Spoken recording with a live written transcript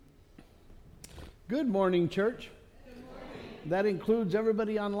Good morning, church. Good morning. That includes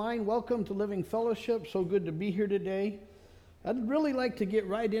everybody online. Welcome to Living Fellowship. So good to be here today. I'd really like to get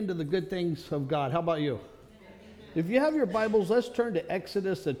right into the good things of God. How about you? If you have your Bibles, let's turn to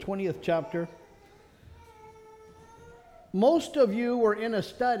Exodus, the 20th chapter. Most of you were in a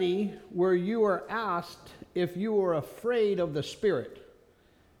study where you were asked if you were afraid of the Spirit.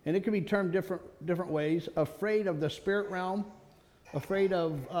 And it can be termed different ways. Afraid of the spirit realm, afraid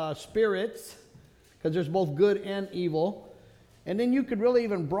of spirits, because there's both good and evil. And then you could really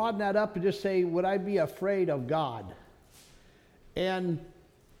even broaden that up and just say, would I be afraid of God? And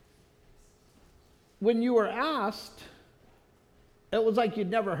when you were asked, it was like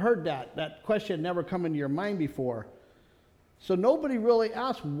you'd never heard that. That question had never come into your mind before. So nobody really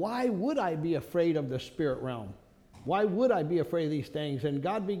asked, why would I be afraid of the spirit realm? Why would I be afraid of these things? And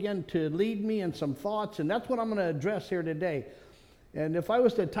God began to lead me in some thoughts, and that's what I'm going to address here today. And if I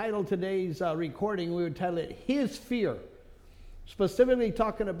was to title today's recording, we would title it His Fear. Specifically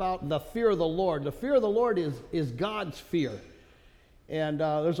talking about the fear of the Lord. The fear of the Lord is God's fear. And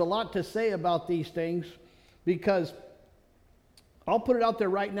there's a lot to say about these things, because I'll put it out there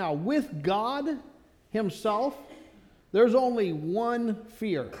right now. With God Himself, there's only one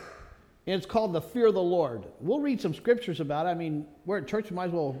fear. And it's called the fear of the Lord. We'll read some scriptures about it. I mean, we're at church, we might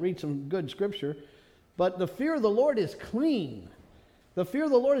as well read some good scripture. But the fear of the Lord is clean. The fear of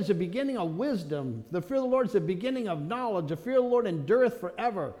the Lord is the beginning of wisdom. The fear of the Lord is the beginning of knowledge. The fear of the Lord endureth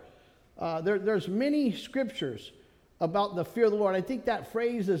forever. There's many scriptures about the fear of the Lord. I think that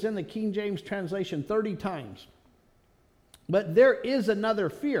phrase is in the King James translation 30 times. But there is another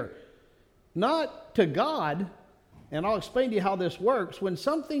fear. Not to God, and I'll explain to you how this works. When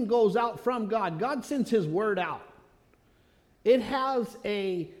something goes out from God, God sends His word out. It has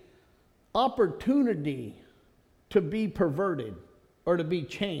an opportunity to be perverted or to be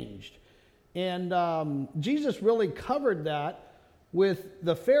changed. And Jesus really covered that with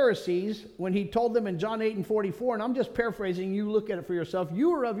the Pharisees when He told them in John 8:44, and I'm just paraphrasing, you look at it for yourself,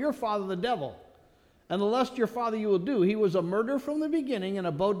 you are of your father the devil, and the lust of your father you will do. He was a murderer from the beginning, and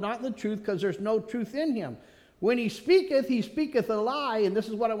abode not in the truth, because there's no truth in him. When he speaketh a lie, and this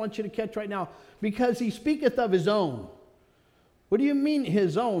is what I want you to catch right now, because he speaketh of his own. What do you mean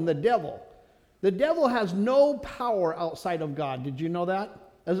his own? The devil. The devil has no power outside of God. Did you know that?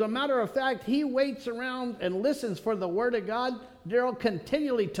 As a matter of fact, he waits around and listens for the word of God, Daryl,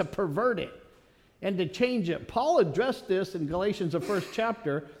 continually to pervert it and to change it. Paul addressed this in Galatians, the first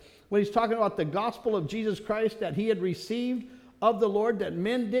chapter, when he's talking about the gospel of Jesus Christ that he had received of the Lord, that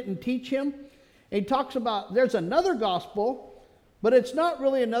men didn't teach him. And he talks about there's another gospel, but it's not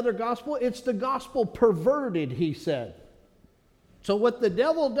really another gospel. It's the gospel perverted, he said. So what the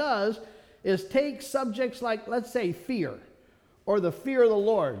devil does is take subjects like, let's say, fear or the fear of the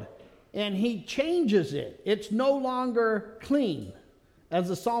Lord, and he changes it. It's no longer clean. As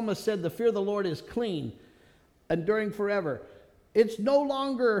the psalmist said, the fear of the Lord is clean, enduring forever. It's no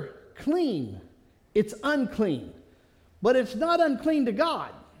longer clean. It's unclean. But it's not unclean to God,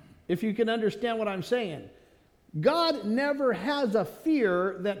 if you can understand what I'm saying. God never has a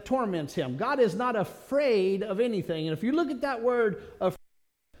fear that torments him. God is not afraid of anything. And if you look at that word, I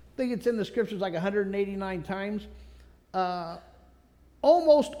think it's in the scriptures like 189 times.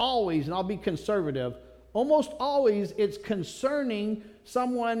 Almost always, and I'll be conservative, almost always it's concerning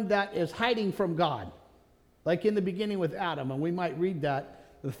someone that is hiding from God. Like in the beginning with Adam, and we might read that,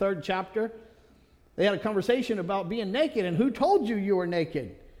 the 3rd chapter. They had a conversation about being naked, and who told you you were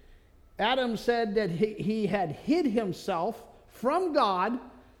naked? Adam said that he had hid himself from God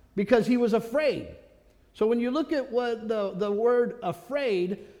because he was afraid. So when you look at what the word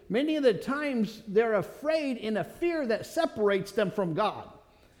afraid, many of the times they're afraid in a fear that separates them from God.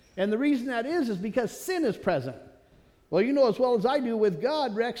 And the reason that is because sin is present. Well, you know as well as I do with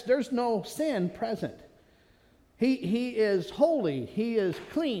God, Rex, there's no sin present. He is holy, he is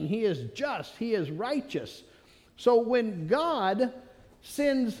clean, he is just, he is righteous. So when God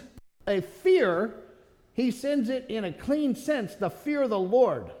sends a fear, he sends it in a clean sense, the fear of the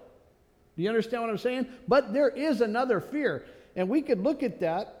Lord. Do you understand what I'm saying? But there is another fear. And we could look at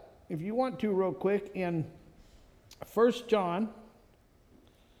that, if you want to, real quick, in 1 John,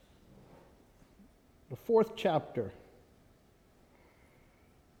 the 4th chapter.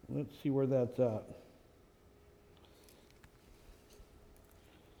 Let's see where that's at.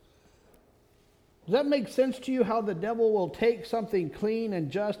 Does that make sense to you, how the devil will take something clean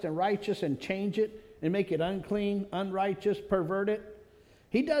and just and righteous and change it and make it unclean, unrighteous, pervert it?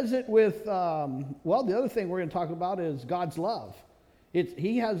 He does it with, the other thing we're going to talk about is God's love.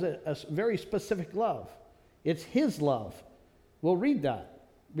 He has a very specific love. It's His love. We'll read that.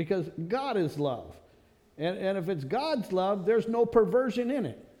 because God is love. And if it's God's love, there's no perversion in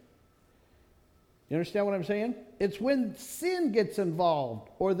it. You understand what I'm saying? It's when sin gets involved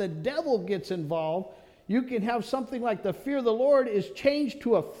or the devil gets involved, you can have something like the fear of the Lord is changed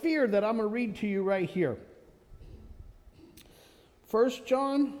to a fear that I'm going to read to you right here. 1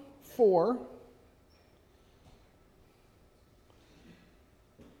 John 4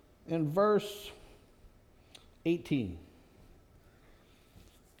 and verse 18.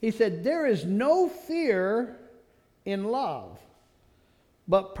 He said, there is no fear in love,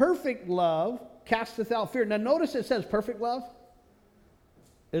 but perfect love casteth out fear. Now notice it says perfect love.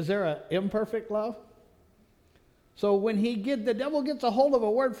 Is there an imperfect love? So when the devil gets a hold of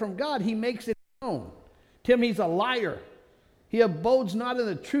a word from God, he makes it his own. Tim, he's a liar. He abodes not in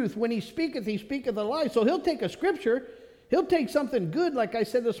the truth. When he speaketh a lie. So he'll take a scripture, he'll take something good, like I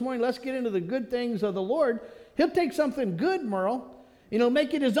said this morning, let's get into the good things of the Lord. He'll take something good, Merle,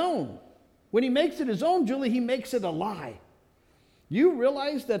 make it his own. When he makes it his own, Julie, he makes it a lie. You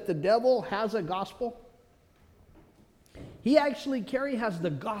realize that the devil has a gospel? He actually, Carrie, has the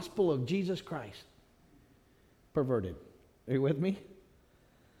gospel of Jesus Christ perverted. Are you with me?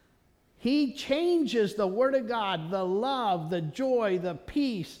 He changes the word of God, the love, the joy, the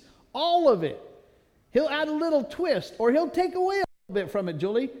peace, all of it. He'll add a little twist, or he'll take away a little bit from it,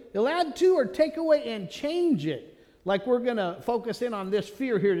 Julie. He'll add to or take away and change it. Like we're going to focus in on this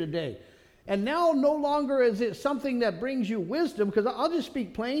fear here today. And now no longer is it something that brings you wisdom, because I'll just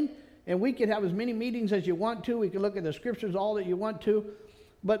speak plain, and we can have as many meetings as you want to. We can look at the scriptures all that you want to.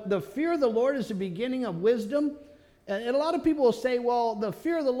 But the fear of the Lord is the beginning of wisdom. And a lot of people will say, well, the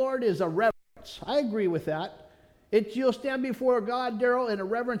fear of the Lord is a reverence. I agree with that. You'll stand before God, Daryl, in a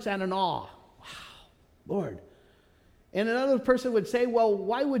reverence and an awe. Wow, Lord. And another person would say, well,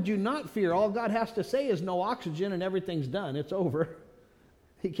 why would you not fear? All God has to say is no oxygen and everything's done. It's over.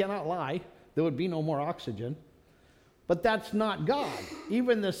 He cannot lie. There would be no more oxygen. But that's not God.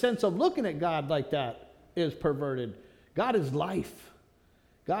 Even the sense of looking at God like that is perverted. God is life.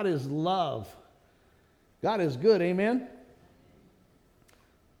 God is love. God is good. Amen?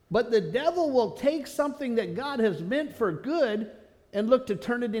 But the devil will take something that God has meant for good and look to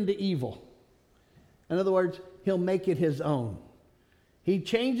turn it into evil. In other words, he'll make it his own. He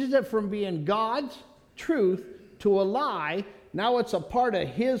changes it from being God's truth to a lie. Now it's a part of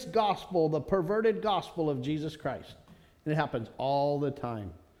his gospel, the perverted gospel of Jesus Christ. And it happens all the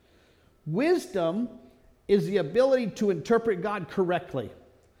time. Wisdom is the ability to interpret God correctly.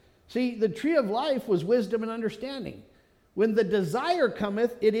 See, the tree of life was wisdom and understanding. When the desire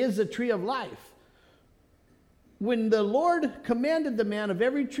cometh, it is the tree of life. When the Lord commanded the man, of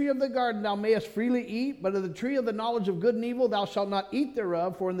every tree of the garden thou mayest freely eat, but of the tree of the knowledge of good and evil thou shalt not eat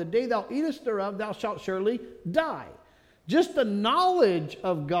thereof, for in the day thou eatest thereof thou shalt surely die. Just the knowledge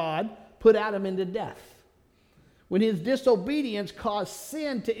of God put Adam into death. When his disobedience caused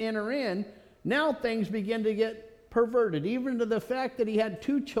sin to enter in, now things begin to get perverted, even to the fact that he had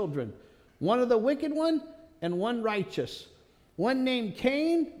two children, one of the wicked one and one righteous. One named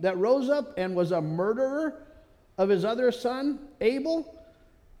Cain that rose up and was a murderer of his other son, Abel.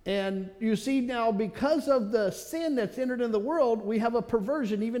 And you see now, because of the sin that's entered in the world, we have a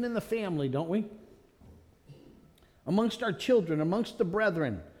perversion even in the family, don't we? Amongst our children, amongst the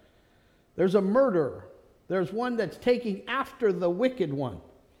brethren. There's a murderer. There's one that's taking after the wicked one.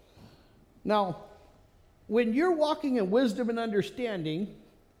 Now, when you're walking in wisdom and understanding,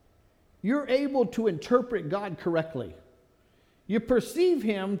 you're able to interpret God correctly. You perceive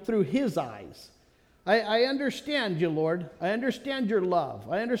him through his eyes. I understand you, Lord. I understand your love.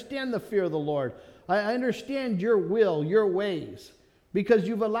 I understand the fear of the Lord. I understand your will, your ways, because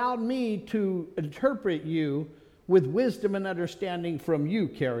you've allowed me to interpret you with wisdom and understanding from you,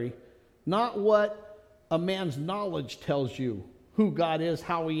 Carrie, not what a man's knowledge tells you, who God is,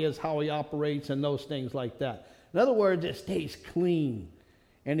 how he operates, and those things like that. In other words, it stays clean,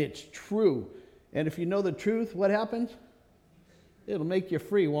 and it's true. And if you know the truth, what happens? It'll make you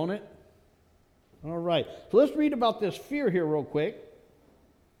free, won't it? All right. So let's read about this fear here real quick.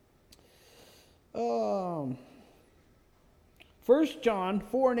 1 John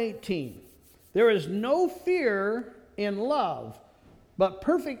 4 and 18. There is no fear in love, but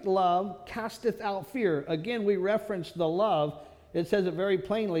perfect love casteth out fear. Again, we reference the love. It says it very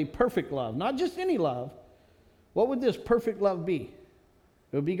plainly, perfect love. Not just any love. What would this perfect love be?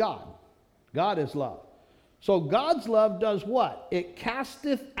 It would be God. God is love. So God's love does what? It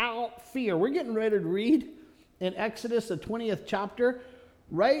casteth out fear. We're getting ready to read in Exodus, the 20th chapter,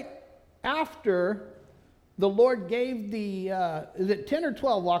 right after the Lord gave the, is it 10 or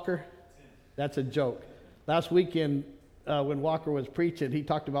 12, Walker? 10. That's a joke. Last weekend, when Walker was preaching, he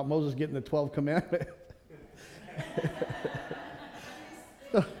talked about Moses getting the 12 commandments.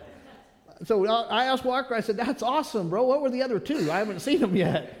 So I asked Walker, I said, that's awesome, bro. What were the other two? I haven't seen them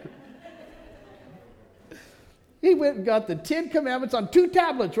yet. He went and got the 10 commandments on 2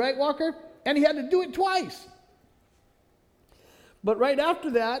 tablets, right, Walker? And he had to do it twice. But right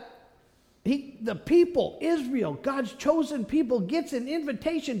after that, the people, Israel, God's chosen people, gets an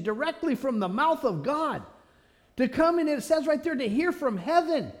invitation directly from the mouth of God to come in, and it says right there, to hear from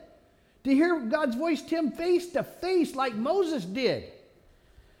heaven, to hear God's voice to him face to face like Moses did.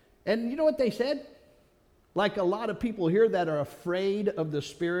 And you know what they said? Like a lot of people here that are afraid of the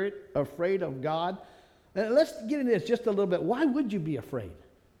Spirit, afraid of God. And let's get into this just a little bit. Why would you be afraid?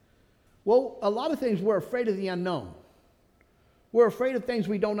 Well, a lot of things we're afraid of the unknown. We're afraid of things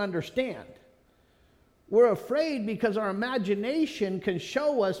we don't understand. We're afraid because our imagination can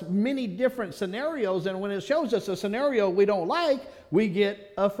show us many different scenarios, and when it shows us a scenario we don't like, we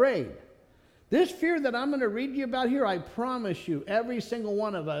get afraid. This fear that I'm going to read you about here, I promise you, every single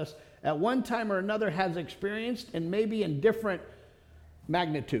one of us at one time or another has experienced, and maybe in different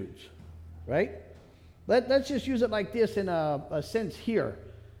magnitudes, right? Let's just use it like this in a sense here.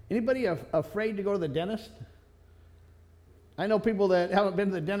 Anybody afraid to go to the dentist? I know people that haven't been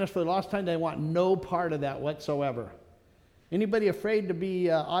to the dentist for the last time, they want no part of that whatsoever. Anybody afraid to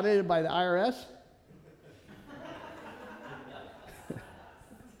be audited by the IRS?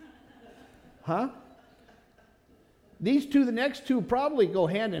 Huh? The next two probably go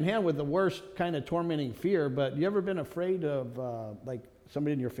hand in hand with the worst kind of tormenting fear, but you ever been afraid of like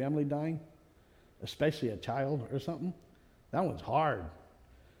somebody in your family dying? Especially a child or something? That one's hard.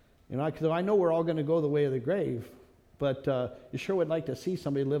 You know, because I know we're all going to go the way of the grave, but you sure would like to see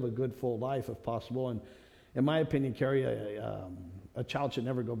somebody live a good, full life if possible. And in my opinion, Carrie, a child should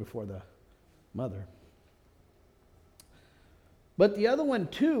never go before the mother. But the other one,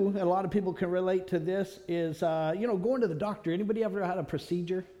 too, and a lot of people can relate to this, is, going to the doctor. Anybody ever had a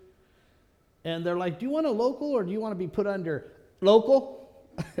procedure? And they're like, do you want a local or do you want to be put under local?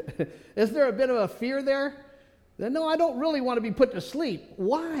 Is there a bit of a fear there? Then, no, I don't really want to be put to sleep.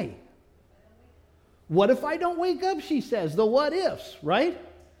 Why? What if I don't wake up, she says. The what ifs, right?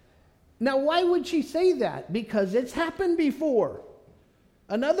 Now, why would she say that? Because it's happened before.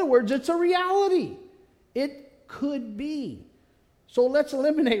 In other words, it's a reality. It could be. So let's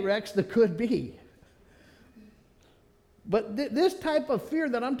eliminate, Rex, the could be. But this type of fear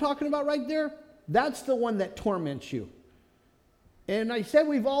that I'm talking about right there, that's the one that torments you. And I said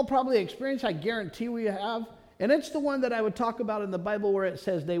we've all probably experienced, I guarantee we have. And it's the one that I would talk about in the Bible where it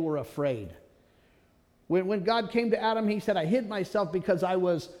says they were afraid. When God came to Adam, he said, I hid myself because I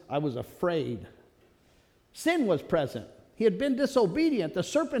was afraid. Sin was present. He had been disobedient. The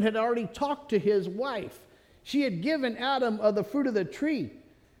serpent had already talked to his wife. She had given Adam of the fruit of the tree.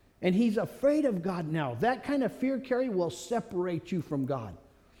 And he's afraid of God now. That kind of fear, Carrie, will separate you from God.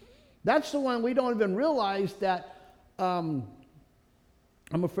 That's the one we don't even realize that I'm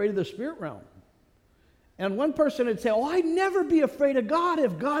afraid of the spirit realm. And one person would say, oh, I'd never be afraid of God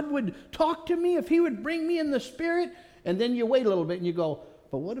if God would talk to me, if he would bring me in the spirit. And then you wait a little bit and you go,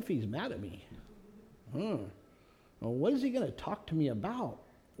 but what if he's mad at me? Well, what is he going to talk to me about?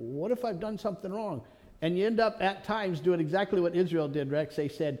 What if I've done something wrong? And you end up at times doing exactly what Israel did, Rex. They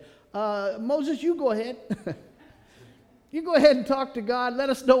said, Moses, you go ahead. You go ahead and talk to God.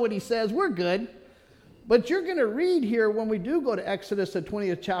 Let us know what he says. We're good. But you're going to read here when we do go to Exodus, the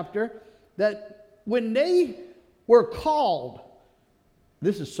 20th chapter, that when they were called,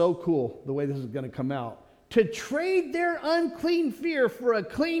 this is so cool the way this is going to come out, to trade their unclean fear for a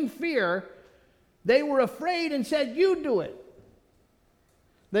clean fear, they were afraid and said, you do it.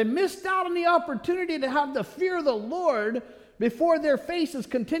 They missed out on the opportunity to have the fear of the Lord before their faces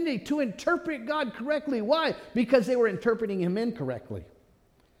continued to interpret God correctly. Why? Because they were interpreting him incorrectly.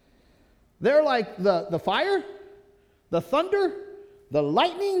 They're like the fire, the thunder, the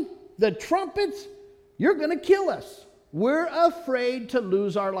lightning, the trumpets. You're going to kill us. We're afraid to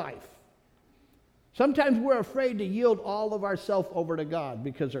lose our life. Sometimes we're afraid to yield all of ourselves over to God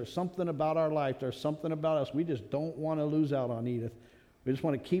because there's something about our life, there's something about us we just don't want to lose out on, Edith. We just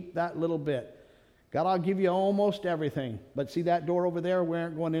want to keep that little bit. God, I'll give you almost everything. But see that door over there? We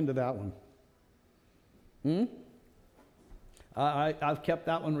aren't going into that one. I've kept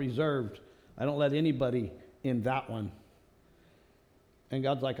that one reserved. I don't let anybody in that one. And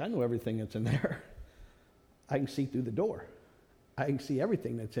God's like, I know everything that's in there. I can see through the door. I can see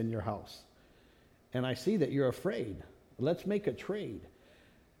everything that's in your house. And I see that you're afraid. Let's make a trade.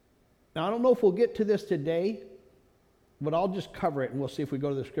 Now, I don't know if we'll get to this today, but I'll just cover it and we'll see if we go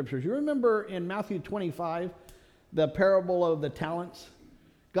to the scriptures. You remember in Matthew 25, the parable of the talents.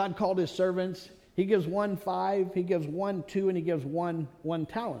 God called his servants. He gives one 5, he gives one 2, and he gives one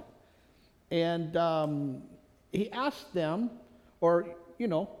talent. And he asked them, or,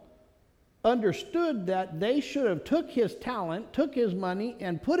 understood that they should have took his talent, took his money,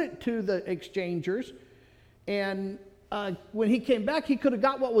 and put it to the exchangers. And when he came back, he could have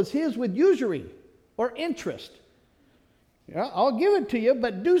got what was his with usury or interest. Yeah, I'll give it to you,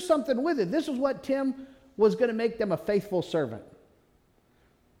 but do something with it. This is what Tim was going to make them a faithful servant.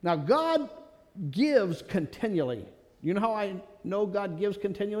 Now, God gives continually. You know how I know God gives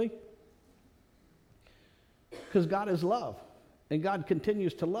continually? Because God is love. And God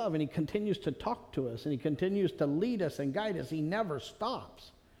continues to love, and he continues to talk to us, and he continues to lead us and guide us. He never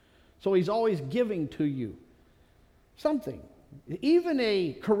stops. So he's always giving to you something. Even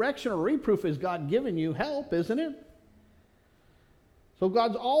a correction or reproof is God giving you help, isn't it? So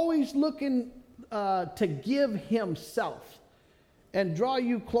God's always looking to give himself and draw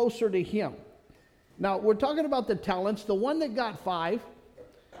you closer to him. Now, we're talking about the talents. The one that got 5,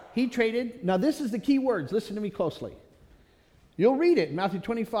 he traded. Now, this is the key words. Listen to me closely. You'll read it, Matthew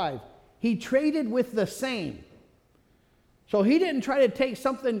 25. He traded with the same. So he didn't try to take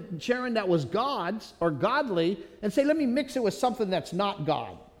something, Sharon, that was God's or godly and say, let me mix it with something that's not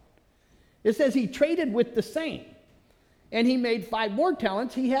God. It says he traded with the same. And he made 5 more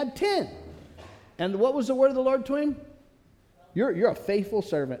talents. He had 10. And what was the word of the Lord to him? You're a faithful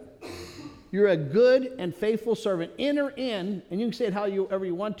servant. You're a good and faithful servant. Enter in, and you can say it however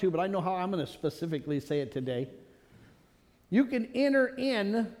you want to, but I know how I'm going to specifically say it today. You can enter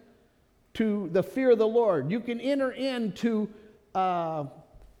in to the fear of the Lord. You can enter into,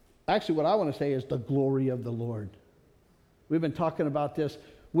 actually what I want to say is the glory of the Lord. We've been talking about this.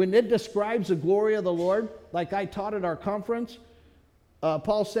 When it describes the glory of the Lord, like I taught at our conference,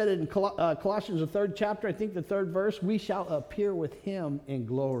 Paul said it in Colossians, the 3rd chapter, I think the 3rd verse, we shall appear with him in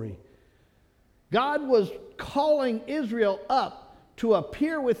glory. God was calling Israel up to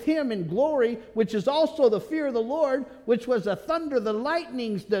appear with him in glory, which is also the fear of the Lord, which was the thunder, the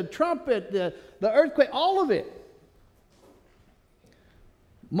lightnings, the trumpet, the earthquake, all of it.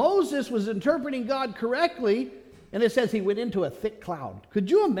 Moses was interpreting God correctly, and it says he went into a thick cloud.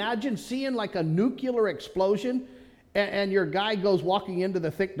 Could you imagine seeing like a nuclear explosion and your guy goes walking into the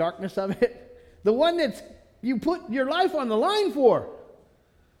thick darkness of it? The one that you put your life on the line for.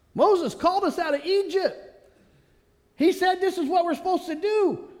 Moses called us out of Egypt. He said this is what we're supposed to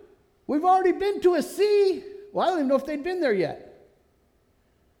do. We've already been to a sea. Well, I don't even know if they'd been there yet.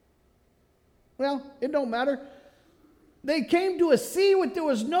 Well, it don't matter. They came to a sea where there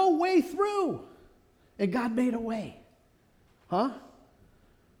was no way through. And God made a way. Huh?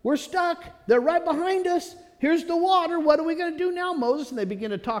 We're stuck. They're right behind us. Here's the water. What are we going to do now, Moses? And they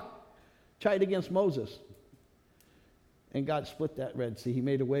begin to chide against Moses. And God split that Red Sea. He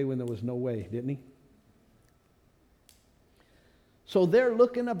made a way when there was no way, didn't he? So they're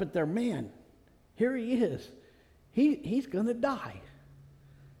looking up at their man. Here he is. He's going to die.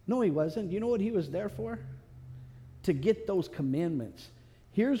 No, he wasn't. You know what he was there for? To get those commandments.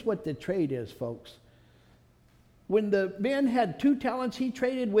 Here's what the trade is, folks. When the man had 2 talents, he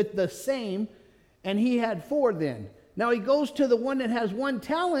traded with the same, and he had 4 then. Now he goes to the one that has 1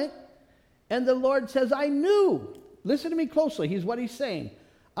 talent, and the Lord says, I knew. Listen to me closely. Here's what he's saying.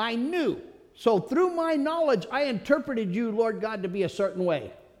 I knew. So through my knowledge, I interpreted you, Lord God, to be a certain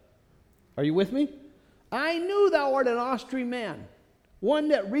way. Are you with me? I knew thou art an Austrian man, one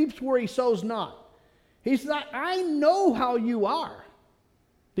that reaps where he sows not. He's like, I know how you are.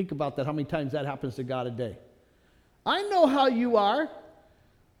 Think about that, how many times that happens to God a day. I know how you are.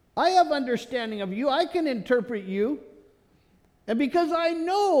 I have understanding of you. I can interpret you. And because I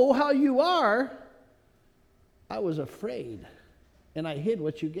know how you are, I was afraid, and I hid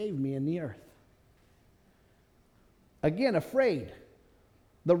what you gave me in the earth. Again, afraid.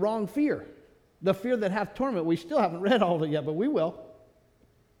 The wrong fear. The fear that hath torment. We still haven't read all of it yet, but we will.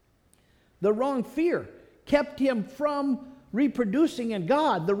 The wrong fear kept him from reproducing in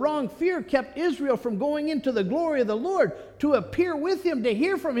God. The wrong fear kept Israel from going into the glory of the Lord, to appear with him, to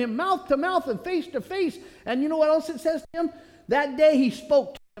hear from him mouth to mouth and face to face. And you know what else it says to him? That day he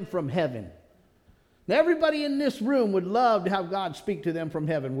spoke to them from heaven. Now everybody in this room would love to have God speak to them from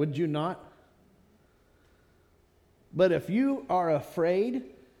heaven, would you not? But if you are afraid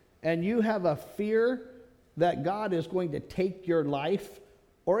and you have a fear that God is going to take your life,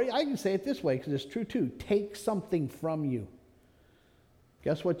 or I can say it this way because it's true too, take something from you,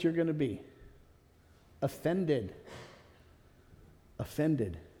 guess what you're going to be? Offended.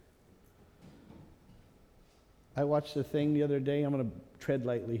 Offended. I watched a thing the other day. I'm going to tread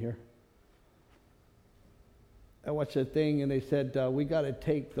lightly here. I watched a thing and they said, we got to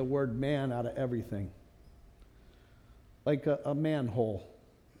take the word man out of everything. Like a manhole.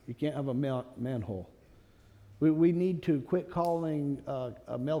 You can't have a manhole. We need to quit calling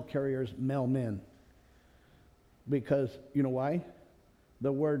mail carriers mailmen. Because, you know why?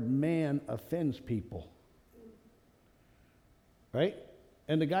 The word man offends people. Right?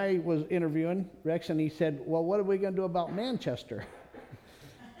 And the guy was interviewing Rex and he said, well, what are we going to do about Manchester?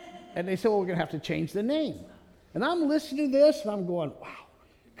 And they said, well, we're going to have to change the name. And I'm listening to this and I'm going, wow.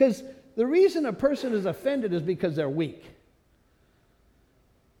 Because the reason a person is offended is because they're weak.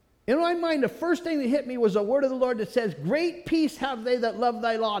 In my mind, the first thing that hit me was a word of the Lord that says, great peace have they that love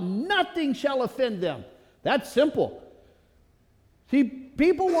thy law. Nothing shall offend them. That's simple. See,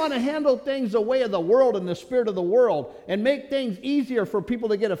 people want to handle things the way of the world and the spirit of the world and make things easier for people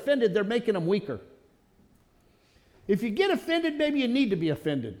to get offended. They're making them weaker. If you get offended, maybe you need to be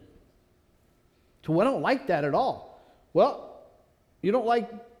offended. So I don't like that at all. Well, you don't like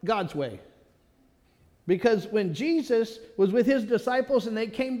God's way. Because when Jesus was with his disciples and they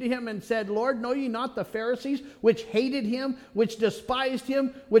came to him and said, Lord, know ye not the Pharisees, which hated him, which despised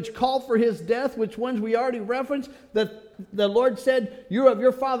him, which called for his death, which ones we already referenced, that the Lord said, you're of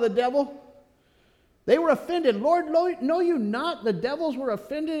your father the devil? They were offended. Lord, know you not the devils were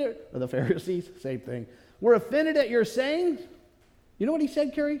offended, or the Pharisees, same thing, were offended at your sayings? You know what he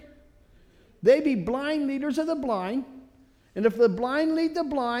said, Carrie? They be blind leaders of the blind. And if the blind lead the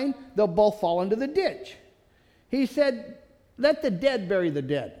blind, they'll both fall into the ditch. He said, let the dead bury the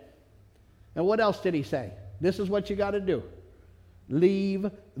dead. And what else did he say? This is what you got to do.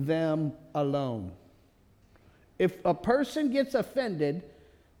 Leave them alone. If a person gets offended,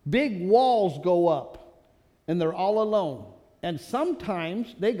 big walls go up and they're all alone. And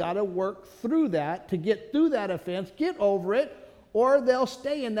sometimes they got to work through that to get through that offense, get over it, or they'll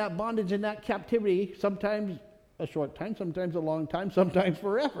stay in that bondage and that captivity, sometimes a short time, sometimes a long time, sometimes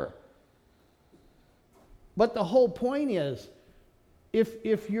forever. But the whole point is,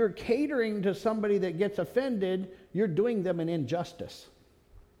 if you're catering to somebody that gets offended, you're doing them an injustice.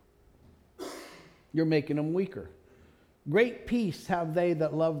 You're making them weaker. Great peace have they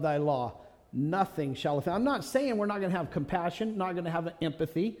that love thy law. Nothing shall offend. I'm not saying we're not going to have compassion, not going to have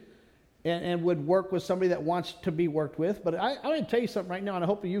empathy, and would work with somebody that wants to be worked with. But I'm going to tell you something right now, and I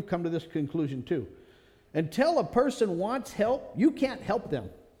hope you've come to this conclusion too. Until a person wants help, you can't help them.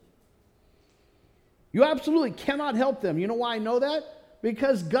 You absolutely cannot help them. You know why I know that?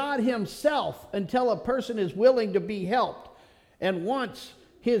 Because God himself, until a person is willing to be helped and wants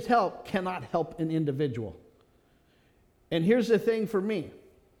his help, cannot help an individual. And here's the thing for me.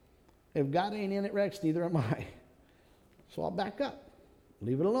 If God ain't in it, Rex, neither am I. So I'll back up.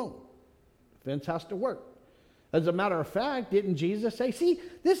 Leave it alone. Fence has to work. As a matter of fact, didn't Jesus say, see,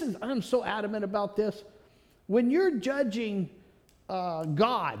 I'm so adamant about this. When you're judging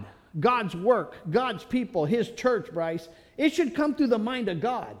God's work, God's people, his church, Bryce, it should come through the mind of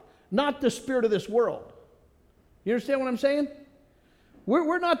God, not the spirit of this world. You understand what I'm saying?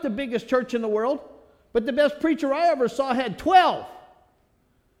 We're not the biggest church in the world, but the best preacher I ever saw had 12.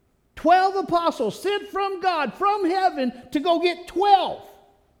 12 apostles sent from God, from heaven, to go get 12.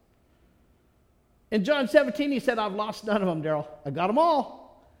 In John 17, he said, I've lost none of them, Daryl. I got them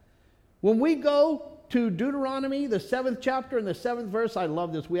all. When we go to Deuteronomy, the 7th chapter and the 7th verse, I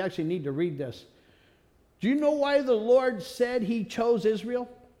love this. We actually need to read this. Do you know why the Lord said he chose Israel?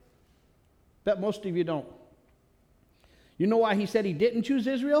 Bet most of you don't. You know why he said he didn't choose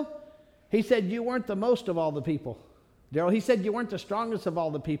Israel? He said you weren't the most of all the people. Daryl, he said you weren't the strongest of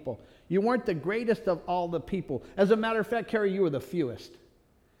all the people. You weren't the greatest of all the people. As a matter of fact, Carrie, you were the fewest.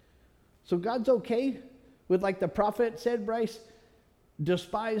 So God's okay with, like the prophet said, Bryce,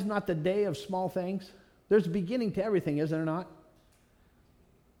 despise not the day of small things. There's a beginning to everything, is there not?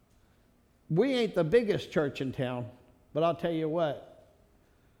 We ain't the biggest church in town, but I'll tell you what,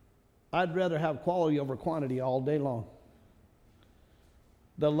 I'd rather have quality over quantity all day long.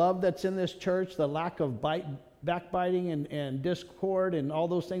 The love that's in this church, the lack of backbiting and discord and all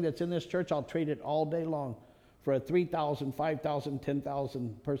those things that's in this church, I'll trade it all day long for a 3,000, 5,000,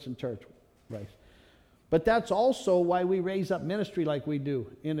 10,000 person church, right? But that's also why we raise up ministry like we do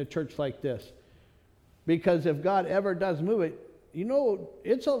in a church like this. Because if God ever does move it, you know,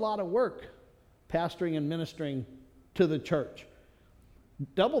 it's a lot of work pastoring and ministering to the church.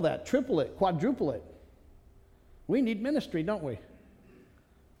 Double that, triple it, quadruple it. We need ministry, don't we?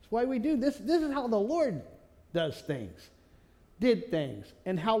 That's why we do this. This is how the Lord does things, did things,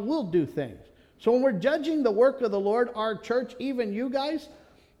 and how we'll do things. So when we're judging the work of the Lord, our church, even you guys,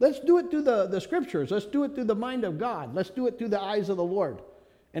 let's do it through the scriptures. Let's do it through the mind of God. Let's do it through the eyes of the Lord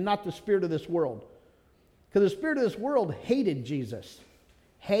and not the spirit of this world. Because the spirit of this world hated Jesus,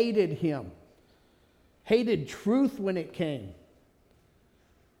 hated him, hated truth when it came,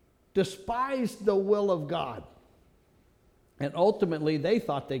 despised the will of God. And ultimately, they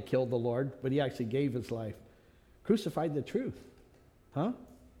thought they killed the Lord, but he actually gave his life. Crucified the truth. Huh?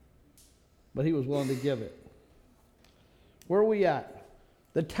 But he was willing to give it. Where are we at?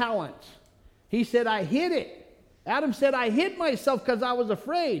 The talents. He said, I hid it. Adam said, I hid myself because I was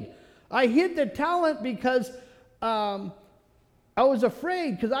afraid. I hid the talent because I was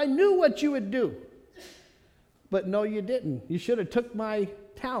afraid because I knew what you would do. But no, you didn't. You should have took my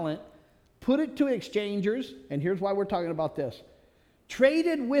talent, put it to exchangers, and here's why we're talking about this.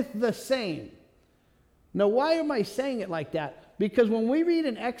 Traded with the same. Now, why am I saying it like that? Because when we read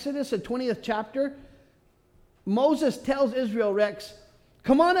in Exodus, the 20th chapter, Moses tells Israel, Rex,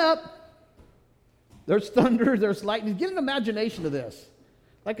 come on up. There's thunder, there's lightning. Get an imagination of this.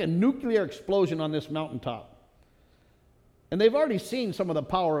 Like a nuclear explosion on this mountaintop. And they've already seen some of the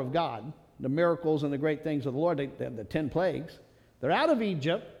power of God, the miracles and the great things of the Lord. They have the 10 plagues. They're out of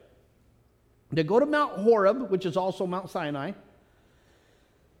Egypt. They go to Mount Horeb, which is also Mount Sinai.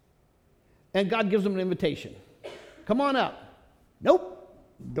 And God gives them an invitation. Come on up. Nope,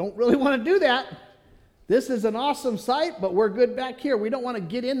 don't really want to do that. This is an awesome sight, but we're good back here. We don't want to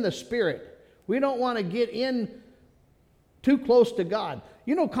get in the spirit. We don't want to get in too close to God.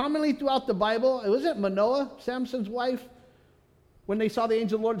 You know, commonly throughout the Bible, was it Manoah, Samson's wife, when they saw the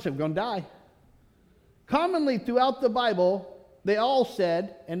angel of the Lord and said, we're going to die? Commonly throughout the Bible, they all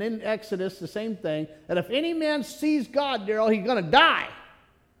said, and in Exodus, the same thing, that if any man sees God, Daryl, he's going to die.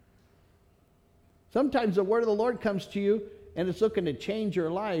 Sometimes the word of the Lord comes to you, and it's looking to change your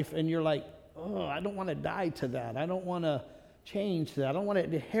life, and you're like, oh, I don't want to die to that. I don't want to change that. I don't want to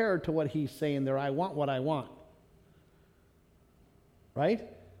adhere to what he's saying there. I want what I want. Right?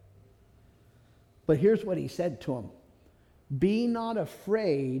 But here's what he said to him. Be not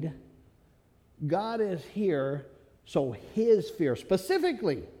afraid. God is here. So his fear,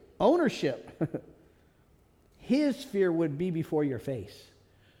 specifically ownership, his fear would be before your face.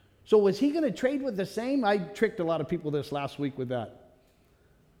 So was he going to trade with the same? I tricked a lot of people this last week with that.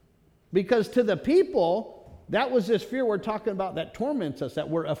 Because to the people, that was this fear we're talking about that torments us, that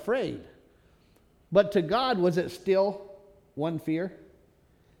we're afraid. But to God, was it still one fear?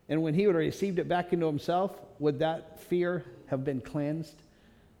 And when he would have received it back into himself, would that fear have been cleansed?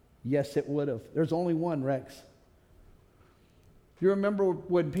 Yes, it would have. There's only one, Rex. You remember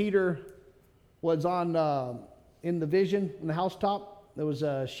when Peter was on in the vision in the housetop? There was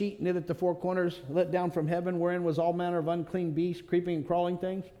a sheet knit at the four corners, let down from heaven, wherein was all manner of unclean beasts, creeping and crawling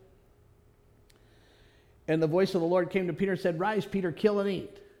things. And the voice of the Lord came to Peter and said, rise, Peter, kill and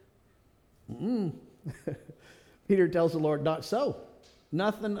eat. Peter tells the Lord, not so.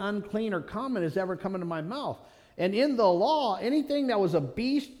 Nothing unclean or common has ever come into my mouth. And in the law, anything that was a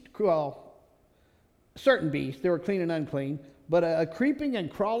beast, well, certain beasts, they were clean and unclean, but a creeping and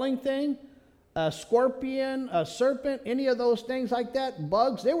crawling thing, a scorpion, a serpent, any of those things like that,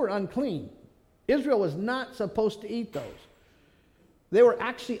 bugs, they were unclean. Israel was not supposed to eat those. They were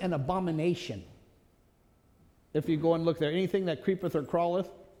actually an abomination. If you go and look there, anything that creepeth or crawleth.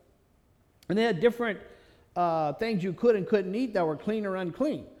 And they had different things you could and couldn't eat that were clean or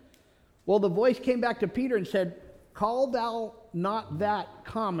unclean. Well, the voice came back to Peter and said, call thou not that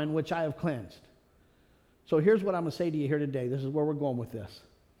common which I have cleansed. So here's what I'm going to say to you here today. This is where we're going with this.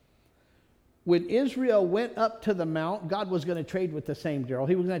 When Israel went up to the mount, God was going to trade with the same, Daryl.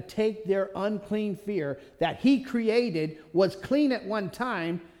 He was going to take their unclean fear that he created, was clean at one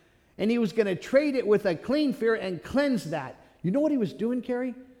time, and he was going to trade it with a clean fear and cleanse that. You know what he was doing,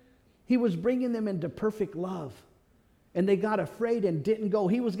 Carrie? He was bringing them into perfect love. And they got afraid and didn't go.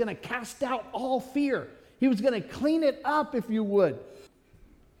 He was going to cast out all fear. He was going to clean it up, if you would.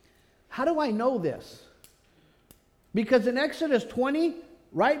 How do I know this? Because in Exodus 20,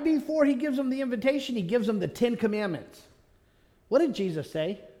 right before he gives them the invitation, he gives them the 10 commandments. What did Jesus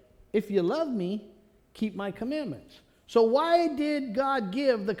say? If you love me, keep my commandments. So why did God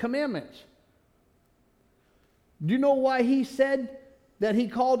give the commandments? Do you know why he said that he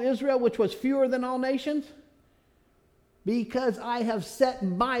called Israel, which was fewer than all nations? Because I have set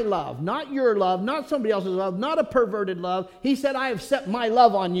my love, not your love, not somebody else's love, not a perverted love. He said, I have set my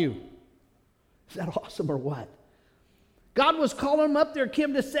love on you. Is that awesome or what? God was calling them up there,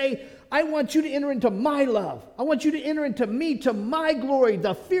 Kim, to say, I want you to enter into my love. I want you to enter into me, to my glory,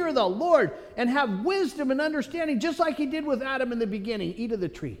 the fear of the Lord, and have wisdom and understanding, just like he did with Adam in the beginning. Eat of the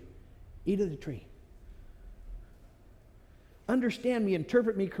tree. Eat of the tree. Understand me,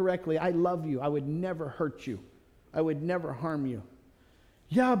 interpret me correctly. I love you. I would never hurt you. I would never harm you.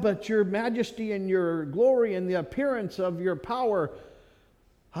 Yeah, but your majesty and your glory and the appearance of your power,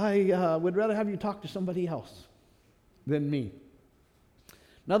 I would rather have you talk to somebody else than me.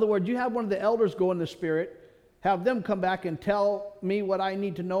 In other words, you have one of the elders go in the Spirit, have them come back and tell me what I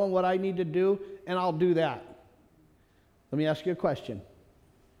need to know and what I need to do, and I'll do that. Let me ask you a question.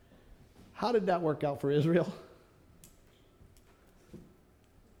 How did that work out for Israel?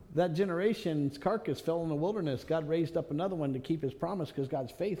 That generation's carcass fell in the wilderness. God raised up another one to keep his promise because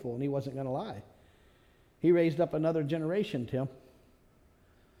God's faithful and he wasn't going to lie. He raised up another generation, Tim.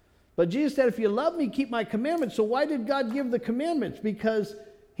 But Jesus said, if you love me, keep my commandments. So why did God give the commandments? Because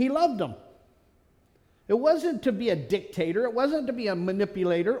he loved them. It wasn't to be a dictator. It wasn't to be a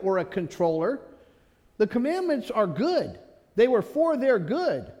manipulator or a controller. The commandments are good. They were for their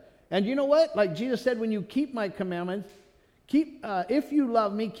good. And you know what? Like Jesus said, when you keep my commandments, if you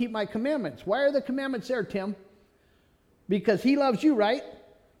love me, keep my commandments. Why are the commandments there, Tim? Because he loves you, right?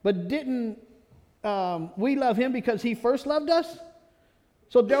 But didn't we love him because he first loved us?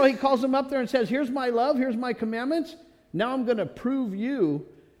 So Daryl, he calls them up there and says, here's my love, here's my commandments. Now I'm going to prove you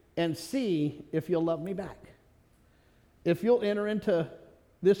and see if you'll love me back. If you'll enter into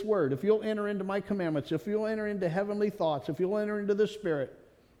this word, if you'll enter into my commandments, if you'll enter into heavenly thoughts, if you'll enter into the Spirit.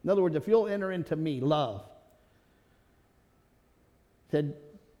 In other words, if you'll enter into me, love. Said,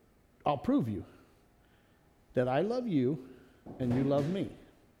 I'll prove you that I love you and you love me.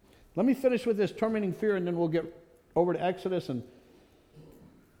 Let me finish with this tormenting fear, and then we'll get over to Exodus and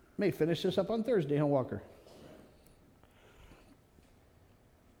may finish this up on Thursday, huh, Walker?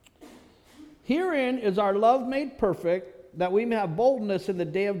 Herein is our love made perfect, that we may have boldness in the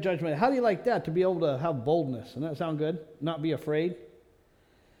day of judgment. How do you like that, to be able to have boldness? Doesn't that sound good? Not be afraid?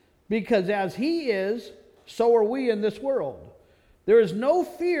 Because as he is, so are we in this world. There is no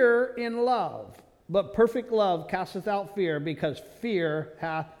fear in love, but perfect love casteth out fear, because fear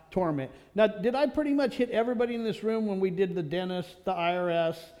hath torment. Now, did I pretty much hit everybody in this room when we did the dentist, the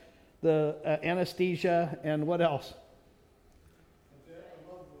IRS, the anesthesia, and what else?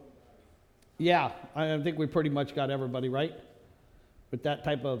 Yeah, I think we pretty much got everybody, right? With that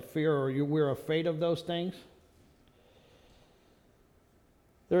type of fear, or we're afraid of those things.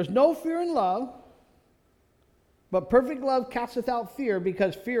 There is no fear in love, but perfect love casteth out fear,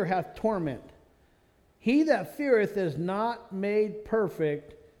 because fear hath torment. He that feareth is not made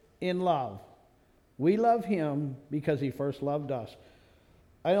perfect in love. We love him because he first loved us.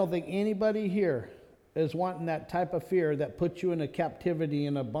 I don't think anybody here is wanting that type of fear that puts you in a captivity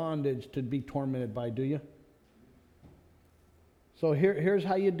and a bondage to be tormented by, do you? So here's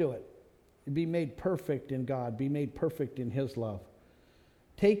how you do it. Be made perfect in God. Be made perfect in his love.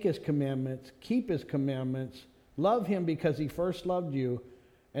 Take his commandments. Keep his commandments. Love him because he first loved you.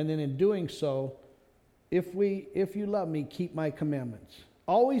 And then in doing so, if you love me, keep my commandments.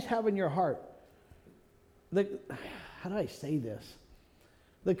 Always have in your heart. How do I say this?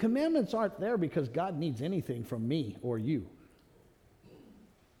 The commandments aren't there because God needs anything from me or you.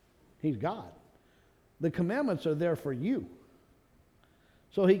 He's God. The commandments are there for you,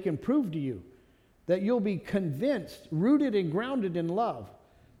 so he can prove to you that you'll be convinced, rooted and grounded in love,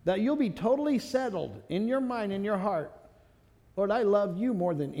 that you'll be totally settled in your mind and your heart. Lord, I love you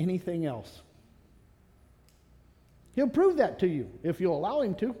more than anything else. He'll prove that to you if you'll allow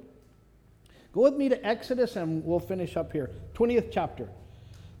him to. Go with me to Exodus and we'll finish up here. 20th chapter.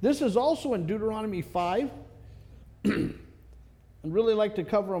 This is also in Deuteronomy 5. I'd really like to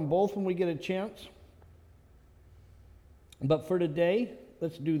cover them both when we get a chance. But for today,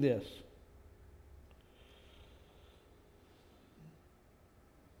 let's do this.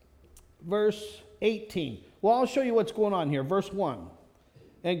 Verse 18. Well, I'll show you what's going on here. Verse 1.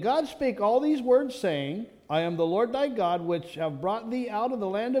 And God spake all these words, saying, I am the Lord thy God, which have brought thee out of the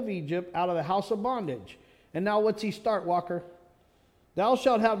land of Egypt, out of the house of bondage. And now what's he start, Walker? Thou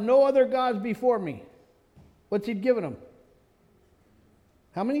shalt have no other gods before me. What's he given them?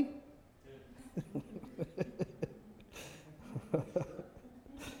 How many?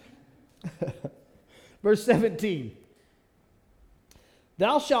 Verse 17.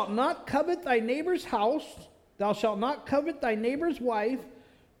 Thou shalt not covet thy neighbor's house, thou shalt not covet thy neighbor's wife,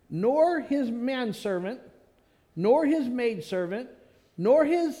 nor his manservant, nor his maidservant, nor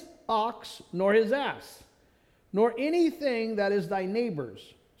his ox, nor his ass, nor anything that is thy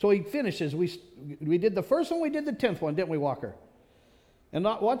neighbor's. So he finishes. We did the first one, we did the 10th one, didn't we, Walker? And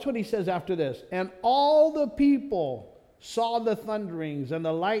watch what he says after this. And all the people saw the thunderings and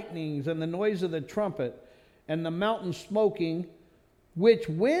the lightnings and the noise of the trumpet and the mountain smoking, which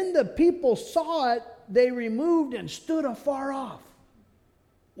when the people saw it, they removed and stood afar off.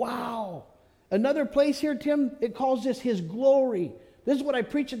 Wow. Another place here, Tim, it calls this his glory. This is what I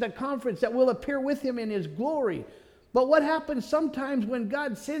preach at the conference, that we'll appear with him in his glory. But what happens sometimes when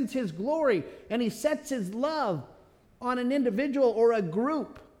God sends his glory and he sets his love on an individual or a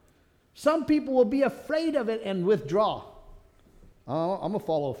group? Some people will be afraid of it and withdraw. Oh, I'm going to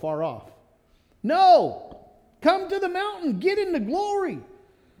follow far off. No! Come to the mountain. Get in the glory.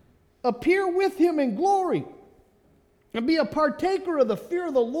 Appear with him in glory. And be a partaker of the fear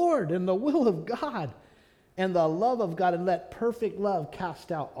of the Lord and the will of God and the love of God. And let perfect love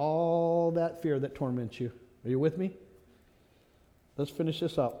cast out all that fear that torments you. Are you with me? Let's finish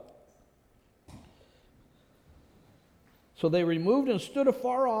this up. So they removed and stood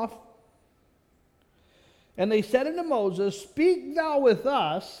afar off. And they said unto Moses, Speak thou with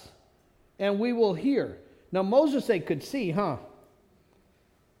us, and we will hear. Now Moses they could see, huh?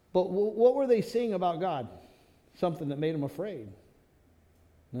 But what were they seeing about God? Something that made them afraid.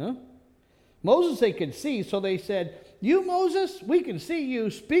 Huh? Moses they could see, so they said, You, Moses, we can see you.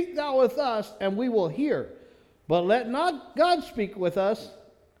 Speak thou with us, and we will hear. But let not God speak with us,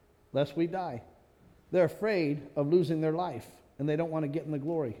 lest we die. They're afraid of losing their life, and they don't want to get in the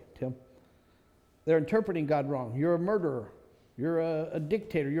glory, Tim. They're interpreting God wrong. You're a murderer. You're a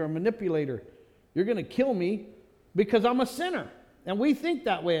dictator. You're a manipulator. You're going to kill me because I'm a sinner. And we think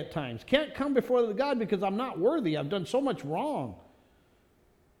that way at times. Can't come before God because I'm not worthy. I've done so much wrong.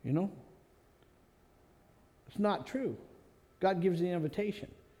 You know? It's not true. God gives the invitation.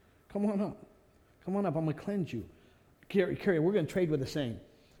 Come on up. Come on up. I'm going to cleanse you. Carrie, we're going to trade with the same.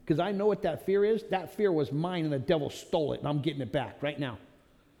 Because I know what that fear is. That fear was mine and the devil stole it. And I'm getting it back right now.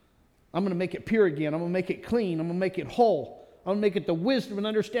 I'm going to make it pure again. I'm going to make it clean. I'm going to make it whole. I'm going to make it the wisdom and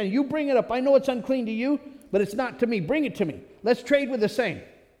understanding. You bring it up. I know it's unclean to you, but it's not to me. Bring it to me. Let's trade with the same.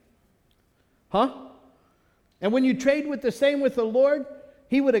 Huh? And when you trade with the same with the Lord,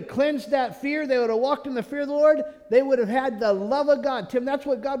 he would have cleansed that fear. They would have walked in the fear of the Lord. They would have had the love of God. Tim, that's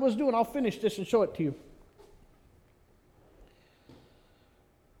what God was doing. I'll finish this and show it to you.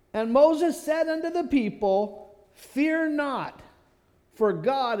 And Moses said unto the people, Fear not, for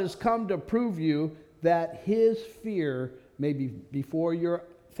God has come to prove you that his fear may be before your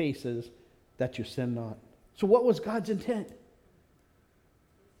faces, that you sin not. So what was God's intent?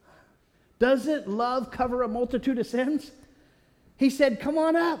 Doesn't love cover a multitude of sins? He said, come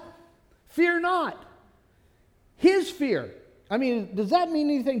on up. Fear not. His fear. I mean, does that mean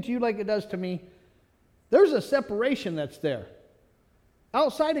anything to you like it does to me? There's a separation that's there.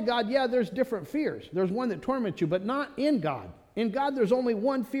 Outside of God, yeah, there's different fears. There's one that torments you, but not in God. In God, there's only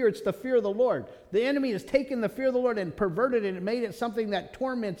one fear. It's the fear of the Lord. The enemy has taken the fear of the Lord and perverted it and made it something that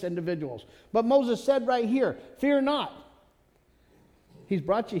torments individuals. But Moses said right here, fear not. He's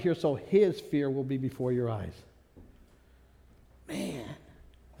brought you here so his fear will be before your eyes. Man,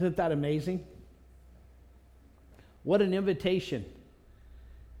 isn't that amazing? What an invitation.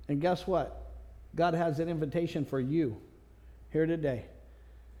 And guess what? God has an invitation for you here today.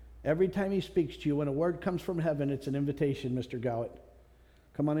 Every time he speaks to you, when a word comes from heaven, it's an invitation, Mr. Gowitt.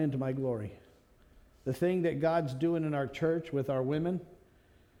 Come on into my glory. The thing that God's doing in our church with our women,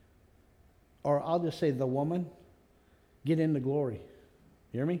 or I'll just say the woman, get in the glory.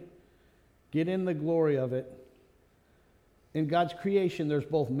 You hear me? Get in the glory of it. In God's creation, there's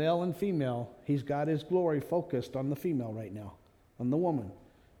both male and female. He's got his glory focused on the female right now, on the woman.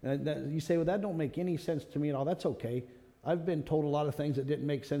 And you say, well, that don't make any sense to me at all. That's okay. I've been told a lot of things that didn't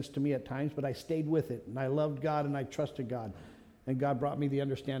make sense to me at times, but I stayed with it, and I loved God, and I trusted God, and God brought me the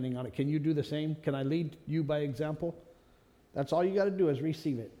understanding on it. Can you do the same? Can I lead you by example? That's all you got to do is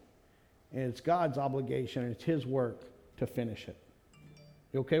receive it. And it's God's obligation, and it's his work to finish it.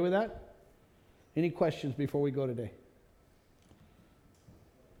 You okay with that? Any questions before we go today?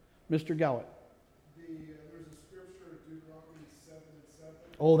 Mr. Gowitt. There's a scripture, Deuteronomy 7:7.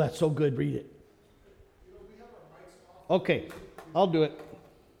 Oh, that's so good. Read it. Okay, I'll do it.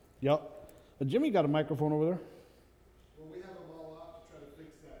 Yep. Jimmy got a microphone over there. Well, we have them all out to try to fix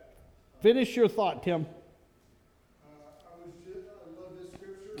that. Finish your thought, Tim. I love this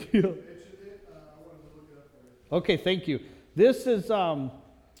scripture. Yeah. You mentioned it. I wanted to look it up for you. Okay, thank you. This is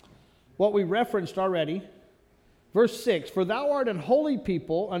what we referenced already. Verse 6, For thou art an holy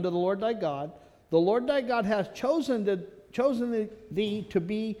people unto the Lord thy God. The Lord thy God hath chosen thee to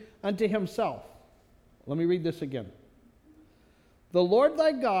be unto himself. Let me read this again. The Lord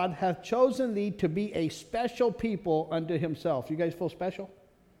thy God hath chosen thee to be a special people unto himself. You guys feel special?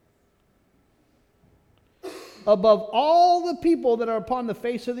 Above all the people that are upon the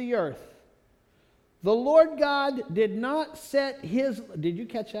face of the earth. The Lord God did not set his... Did you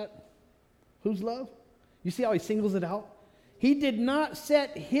catch that? Whose love? You see how he singles it out? He did not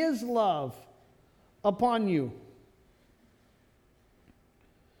set his love upon you.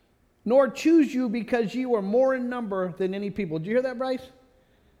 nor choose you because ye were more in number than any people. Did you hear that, Bryce?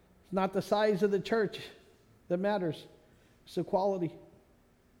 It's not the size of the church that matters. It's the quality.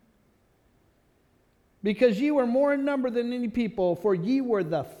 Because ye were more in number than any people, for ye were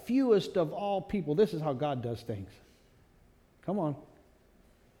the fewest of all people. This is how God does things. Come on.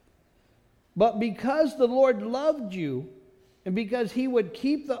 But because the Lord loved you, and because he would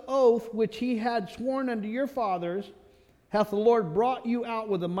keep the oath which he had sworn unto your fathers, hath the Lord brought you out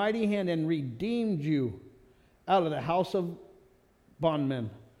with a mighty hand and redeemed you out of the house of bondmen,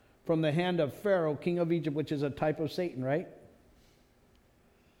 from the hand of Pharaoh, king of Egypt, which is a type of Satan, right?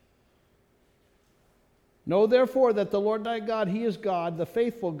 Know therefore that the Lord thy God, he is God, the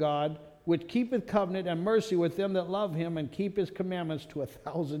faithful God, which keepeth covenant and mercy with them that love him and keep his commandments to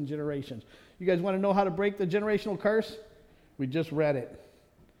 1,000 generations. You guys want to know how to break the generational curse? We just read it.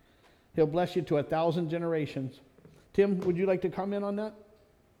 He'll bless you to 1,000 generations. Tim, would you like to comment on that?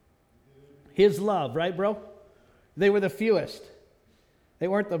 His love, right, bro? They were the fewest. They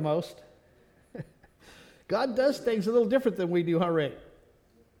weren't the most. God does things a little different than we do, huh, Ray?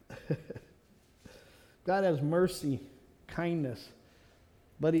 God has mercy, kindness,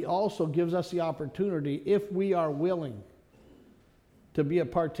 but he also gives us the opportunity, if we are willing, to be a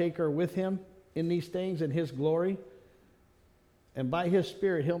partaker with him in these things, in his glory. And by his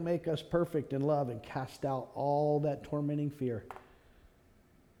Spirit, he'll make us perfect in love and cast out all that tormenting fear.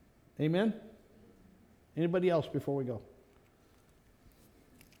 Amen? Anybody else before we go?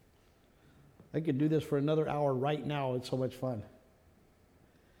 I could do this for another hour right now. It's so much fun.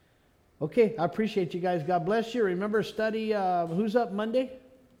 Okay, I appreciate you guys. God bless you. Remember, study, who's up Monday?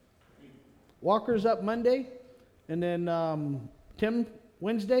 Walker's up Monday. And then Tim,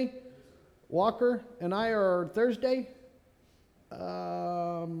 Wednesday. Walker and I are Thursday.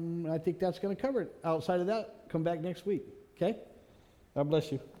 I think that's going to cover it. Outside of that, come back next week. Okay? God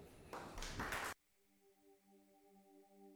bless you.